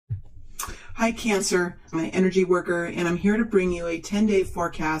Hi Cancer, I'm an energy worker and I'm here to bring you a 10-day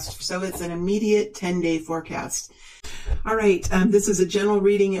forecast. So it's an immediate 10-day forecast. All right, this is a general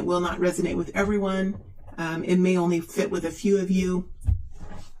reading. It will not resonate with everyone. It may only fit with a few of you.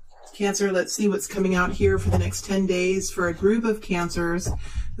 Cancer, let's see what's coming out here for the next 10 days for a group of Cancers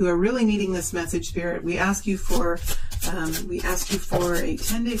who are really needing this message, Spirit. We ask you for a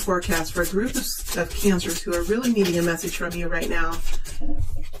 10-day forecast for a group of Cancers who are really needing a message from you right now.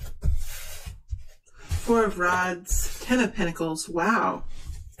 Four of Rods, 10 of Pentacles. Wow.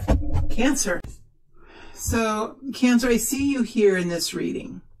 Cancer. So, Cancer, I see you here in this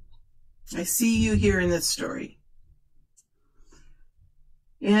reading. I see you here in this story.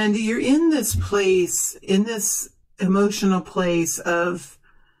 And you're in this place, in this emotional place of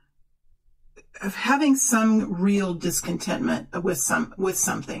having some real discontentment with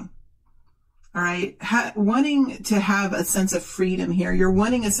something. All right. Wanting to have a sense of freedom here. You're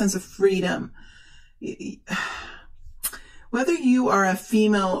wanting a sense of freedom. Whether you are a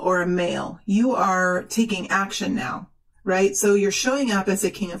female or a male, you are taking action now, right? So you're showing up as a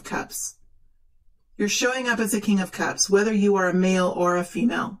King of Cups. You're showing up as a King of Cups, whether you are a male or a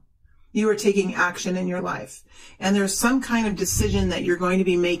female. You are taking action in your life. And there's some kind of decision that you're going to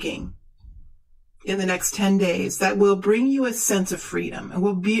be making in the next 10 days that will bring you a sense of freedom and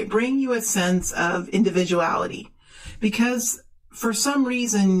will bring you a sense of individuality. Because for some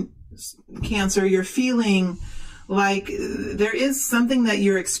reason, Cancer, you're feeling like there is something that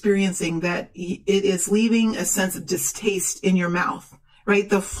you're experiencing that it is leaving a sense of distaste in your mouth, right?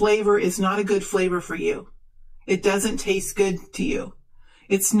 The flavor is not a good flavor for you. It doesn't taste good to you.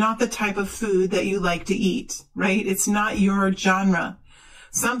 It's not the type of food that you like to eat, right? It's not your genre.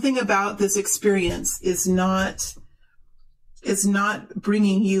 Something about this experience is not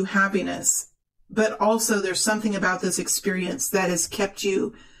bringing you happiness, but also there's something about this experience that has kept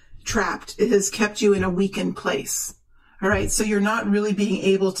you trapped. It has kept you in a weakened place. All right. So you're not really being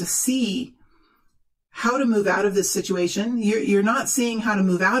able to see how to move out of this situation. You're not seeing how to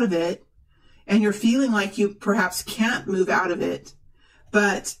move out of it. And you're feeling like you perhaps can't move out of it,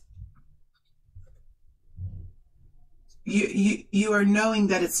 but you are knowing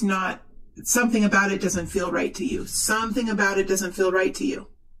that it's not, something about it doesn't feel right to you. Something about it doesn't feel right to you.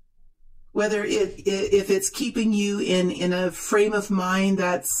 Whether if it's keeping you in a frame of mind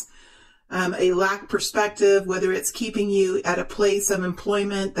that's a lack perspective, whether it's keeping you at a place of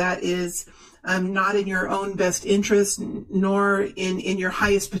employment that is not in your own best interest, nor in your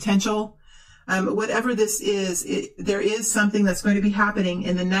highest potential. Whatever this is, there is something that's going to be happening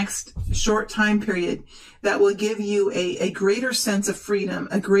in the next short time period that will give you a greater sense of freedom,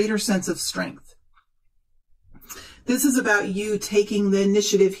 a greater sense of strength. This is about you taking the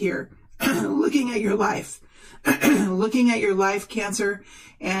initiative here, looking at your life, Cancer,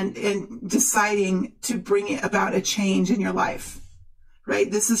 and deciding to bring about a change in your life, right?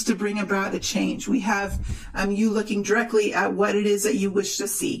 This is to bring about a change. We have you looking directly at what it is that you wish to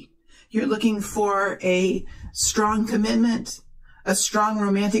see. You're looking for a strong commitment, a strong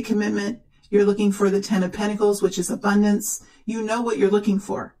romantic commitment. You're looking for the 10 of Pentacles, which is abundance. You know what you're looking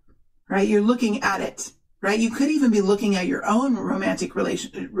for, right? You're looking at it, right? You could even be looking at your own romantic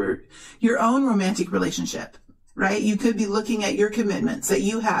relationship, right? You could be looking at your commitments that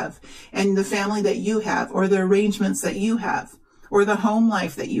you have and the family that you have, or the arrangements that you have, or the home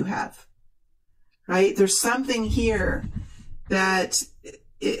life that you have, right? There's something here that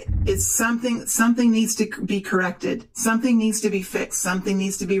it's something needs to be corrected. Something needs to be fixed. Something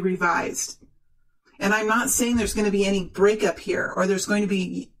needs to be revised. And I'm not saying there's going to be any breakup here, or there's going to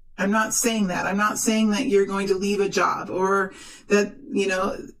be, I'm not saying that. I'm not saying that you're going to leave a job, or that,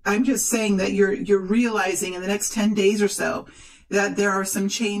 I'm just saying that you're realizing in the next 10 days or so that there are some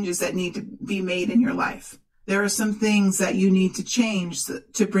changes that need to be made in your life. There are some things that you need to change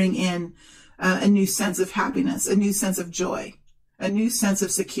to bring in a new sense of happiness, a new sense of joy, a new sense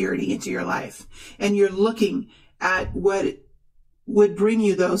of security into your life. And you're looking at what would bring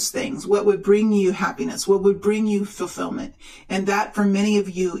you those things, what would bring you happiness, what would bring you fulfillment. And that for many of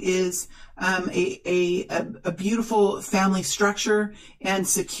you is a beautiful family structure and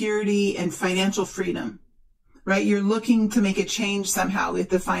security and financial freedom, right? You're looking to make a change somehow with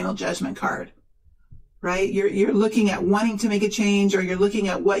the Final Judgment card, right? You're looking at wanting to make a change, or you're looking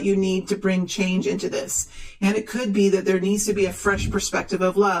at what you need to bring change into this. And it could be that there needs to be a fresh perspective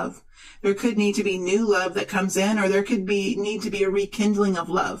of love. There could need to be new love that comes in, or there could need to be a rekindling of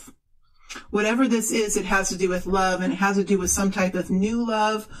love. Whatever this is, it has to do with love, and it has to do with some type of new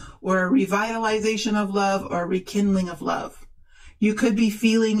love, or a revitalization of love, or a rekindling of love. You could be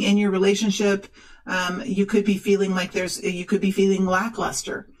feeling in your relationship, you could be feeling like you could be feeling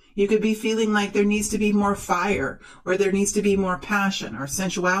lackluster. You could be feeling like there needs to be more fire, or there needs to be more passion or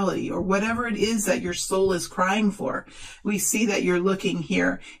sensuality, or whatever it is that your soul is crying for. We see that you're looking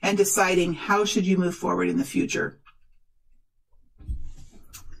here and deciding how should you move forward in the future.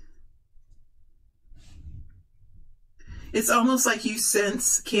 It's almost like you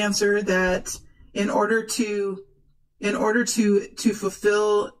sense, Cancer, that in order to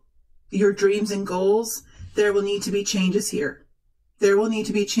fulfill your dreams and goals, there will need to be changes here. There will need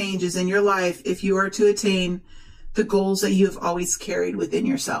to be changes in your life if you are to attain the goals that you have always carried within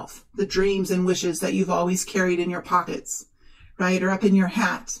yourself, the dreams and wishes that you've always carried in your pockets, right? Or up in your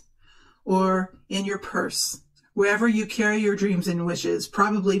hat or in your purse, wherever you carry your dreams and wishes,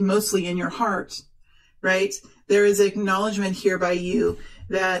 probably mostly in your heart, right? There is acknowledgement here by you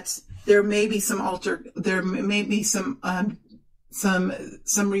that there may be some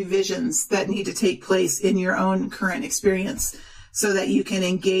some revisions that need to take place in your own current experience so that you can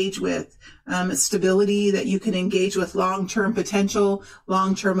engage with stability, that you can engage with long-term potential,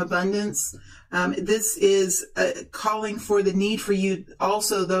 long-term abundance. This is calling for the need for you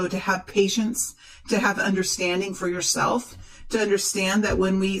also, though, to have patience, to have understanding for yourself, to understand that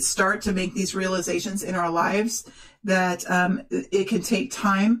when we start to make these realizations in our lives, that it can take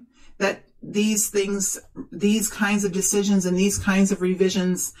time, that these things, these kinds of decisions and these kinds of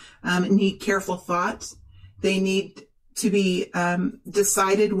revisions need careful thought. They need to be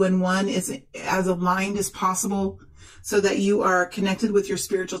decided when one is as aligned as possible, so that you are connected with your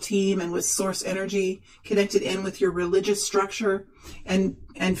spiritual team and with source energy, connected in with your religious structure, and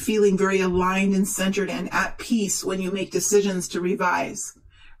feeling very aligned and centered and at peace when you make decisions to revise,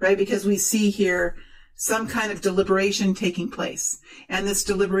 right? Because we see here some kind of deliberation taking place. And this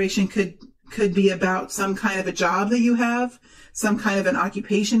deliberation could be about some kind of a job that you have, some kind of an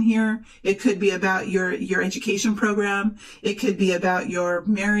occupation here. It could be about your education program. It could be about your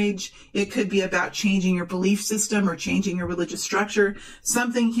marriage. It could be about changing your belief system or changing your religious structure.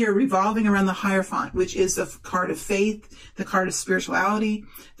 Something here revolving around the Hierophant, which is the card of faith, the card of spirituality,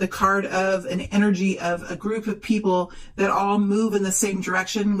 the card of an energy of a group of people that all move in the same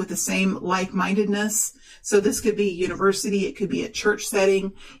direction with the same like-mindedness. So this could be university, it could be a church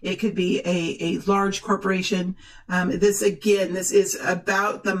setting, it could be a large corporation. This is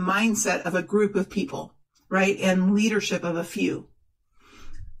about the mindset of a group of people, right? And leadership of a few.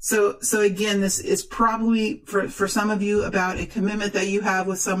 So again, this is probably for some of you about a commitment that you have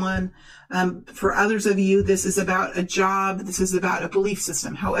with someone. For others of you, this is about a job. This is about a belief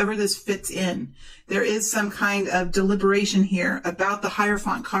system. However this fits in, there is some kind of deliberation here about the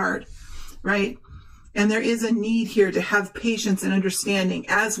Hierophant card, right? And there is a need here to have patience and understanding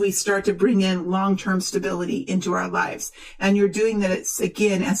as we start to bring in long-term stability into our lives. And you're doing that,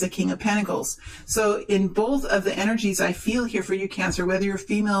 again, as a King of Pentacles. So in both of the energies I feel here for you, Cancer, whether you're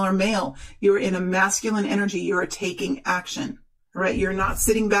female or male, you're in a masculine energy. You are taking action, right? You're not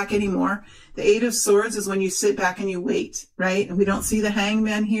sitting back anymore. The Eight of Swords is when you sit back and you wait, right? And we don't see the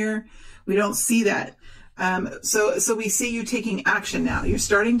Hangman here. We don't see that. So we see you taking action now. You're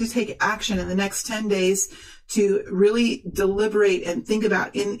starting to take action in the next 10 days to really deliberate and think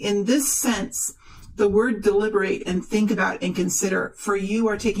about. In this sense, the word deliberate and think about and consider, for you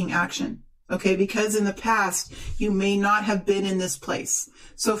are taking action. Okay, because in the past, you may not have been in this place.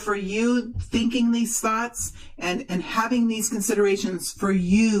 So for you, thinking these thoughts and having these considerations for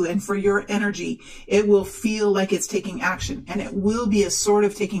you and for your energy, it will feel like it's taking action, and it will be a sort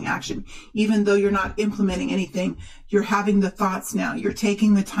of taking action. Even though you're not implementing anything, you're having the thoughts now. You're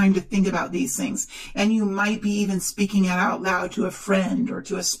taking the time to think about these things. And you might be even speaking it out loud to a friend or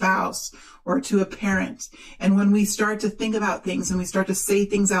to a spouse or to a parent. And when we start to think about things and we start to say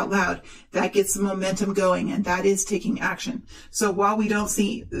things out loud, that gets the momentum going, and that is taking action. So while we don't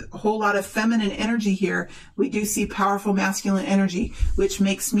see a whole lot of feminine energy here, we do see powerful masculine energy, which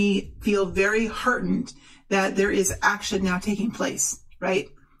makes me feel very heartened that there is action now taking place, right?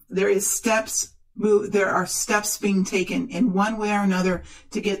 There are steps being taken in one way or another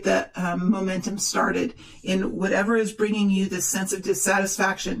to get the momentum started in whatever is bringing you this sense of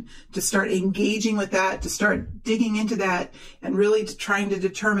dissatisfaction, to start engaging with that, to start digging into that, and really trying to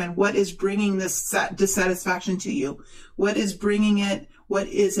determine what is bringing this dissatisfaction to you. What is bringing it? What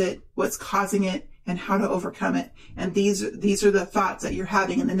is it? What's causing it? And how to overcome it. And these are the thoughts that you're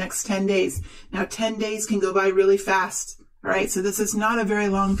having in the next 10 days. Now, 10 days can go by really fast. All right. So this is not a very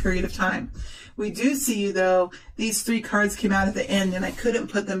long period of time. We do see you, though, these three cards came out at the end, and I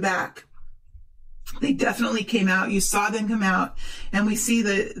couldn't put them back. They definitely came out. You saw them come out. And we see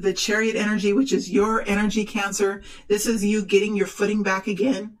the Chariot energy, which is your energy, Cancer. This is you getting your footing back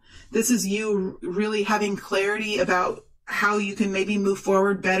again. This is you really having clarity about how you can maybe move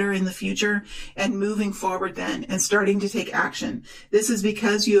forward better in the future, and moving forward then and starting to take action. This is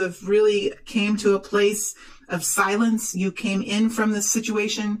because you have really came to a place of silence. You came in from this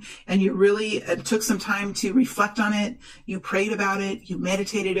situation and you really took some time to reflect on it. You prayed about it. You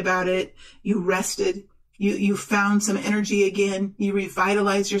meditated about it. You rested. You found some energy again. You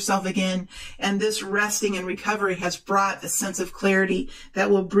revitalized yourself again. And this resting and recovery has brought a sense of clarity that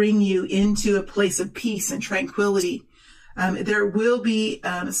will bring you into a place of peace and tranquility. There will be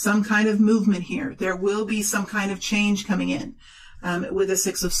some kind of movement here. There will be some kind of change coming in with the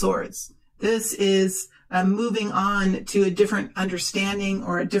Six of Swords. This is moving on to a different understanding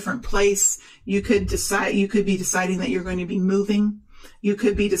or a different place. You could be deciding that you're going to be moving. You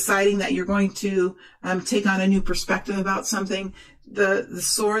could be deciding that you're going to take on a new perspective about something. The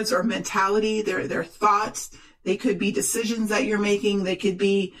swords are mentality. They're thoughts. They could be decisions that you're making. They could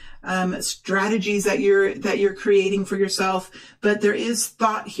be strategies that you're creating for yourself. But there is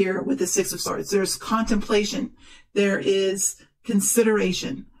thought here with the Six of Swords. There's contemplation. There is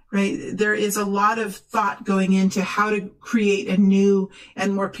consideration, right? There is a lot of thought going into how to create a new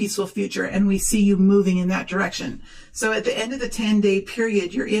and more peaceful future. And we see you moving in that direction. So at the end of the 10-day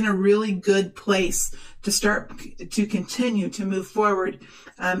period, you're in a really good place to start to continue to move forward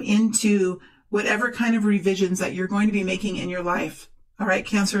into whatever kind of revisions that you're going to be making in your life. All right,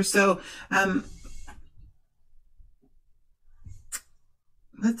 Cancer. So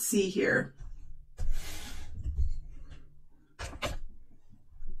let's see here.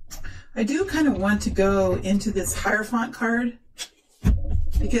 I do kind of want to go into this Hierophant card,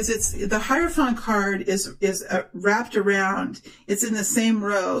 because the Hierophant card is wrapped around. It's in the same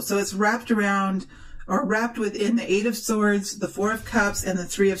row, so it's wrapped around or wrapped within the Eight of Swords, the Four of Cups, and the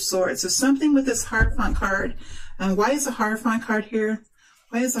Three of Swords. So something with this Hierophant card. Why is the Hierophant card here?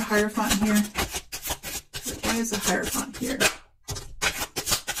 Why is the Hierophant here? Why is the Hierophant here?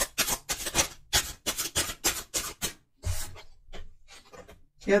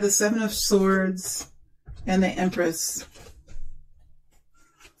 Yeah, the Seven of Swords and the Empress.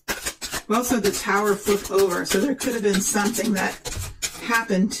 Also, the Tower flipped over, so there could have been something that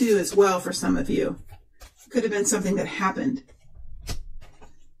happened too as well for some of you. Could have been something that happened.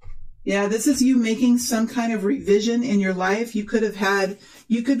 Yeah, this is you making some kind of revision in your life. You could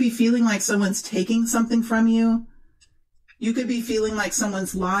be feeling like someone's taking something from you. You could be feeling like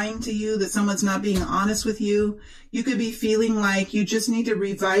someone's lying to you, that someone's not being honest with you. You could be feeling like you just need to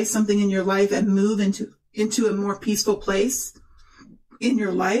revise something in your life and move into a more peaceful place in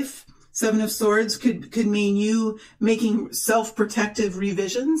your life. Seven of Swords could mean you making self-protective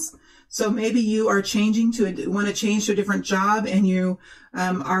revisions. So maybe you are want to change to a different job, and you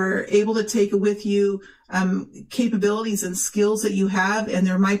are able to take with you capabilities and skills that you have, and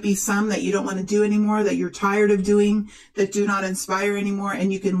there might be some that you don't want to do anymore, that you're tired of doing, that do not inspire anymore,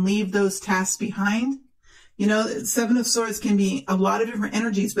 and you can leave those tasks behind. You know, Seven of Swords can be a lot of different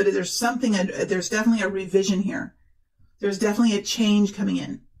energies, but there's definitely a revision here. There's definitely a change coming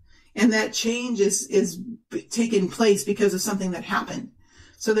in, and that change is taking place because of something that happened.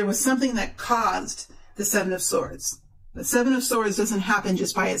 So there was something that caused the Seven of Swords. The Seven of Swords doesn't happen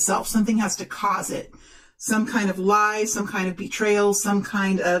just by itself. Something has to cause it. Some kind of lie, some kind of betrayal, some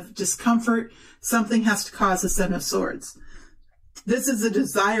kind of discomfort. Something has to cause the Seven of Swords. This is a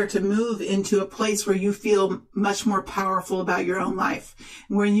desire to move into a place where you feel much more powerful about your own life,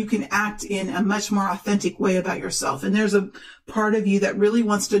 where you can act in a much more authentic way about yourself. And there's a part of you that really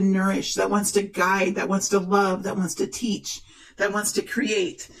wants to nourish, that wants to guide, that wants to love, that wants to teach, that wants to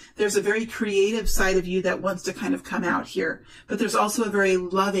create. There's a very creative side of you that wants to kind of come out here. But there's also a very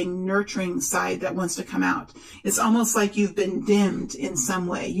loving, nurturing side that wants to come out. It's almost like you've been dimmed in some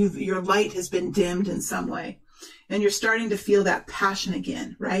way. Your light has been dimmed in some way. And you're starting to feel that passion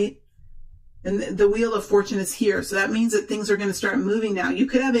again, right? And the Wheel of Fortune is here. So that means that things are going to start moving now. You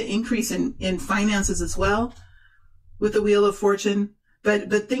could have an increase in finances as well with the Wheel of Fortune.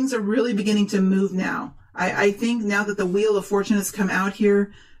 But things are really beginning to move now. I think now that the Wheel of Fortune has come out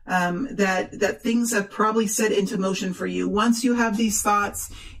here, that things have probably set into motion for you. Once you have these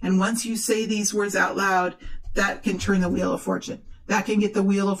thoughts and once you say these words out loud, that can turn the Wheel of Fortune. That can get the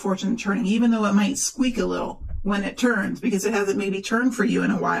Wheel of Fortune turning, even though it might squeak a little when it turns, because it hasn't maybe turned for you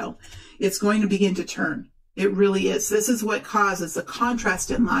in a while. It's going to begin to turn. It really is. This is what causes the contrast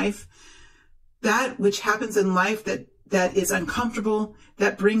in life. That which happens in life that is uncomfortable,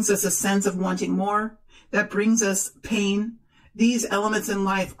 that brings us a sense of wanting more, that brings us pain. These elements in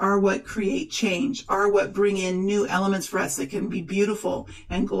life are what create change, are what bring in new elements for us that can be beautiful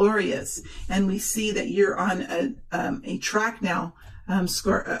and glorious. And we see that you're on a track now,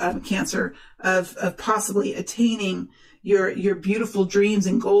 Cancer, of possibly attaining your beautiful dreams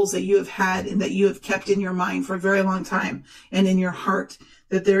and goals that you have had and that you have kept in your mind for a very long time and in your heart,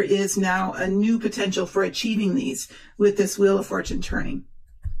 that there is now a new potential for achieving these with this Wheel of Fortune turning.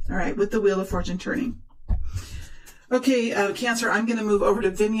 All right, with the Wheel of Fortune turning. Okay, Cancer, I'm going to move over to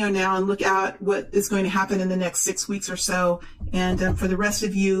Vimeo now and look at what is going to happen in the next 6 weeks or so. And for the rest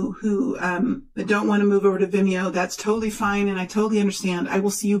of you who don't want to move over to Vimeo, that's totally fine, and I totally understand. I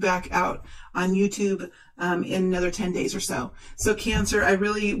will see you back out on YouTube in another 10 days or so. So Cancer, I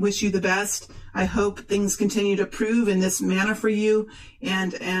really wish you the best. I hope things continue to prove in this manner for you,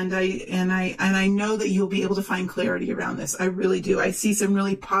 and I know that you'll be able to find clarity around this. I really do. I see some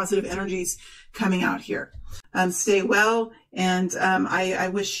really positive energies coming out here. Stay well, and I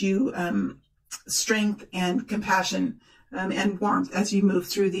wish you strength and compassion and warmth as you move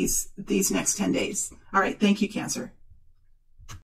through these next 10 days. All right. Thank you, Cancer.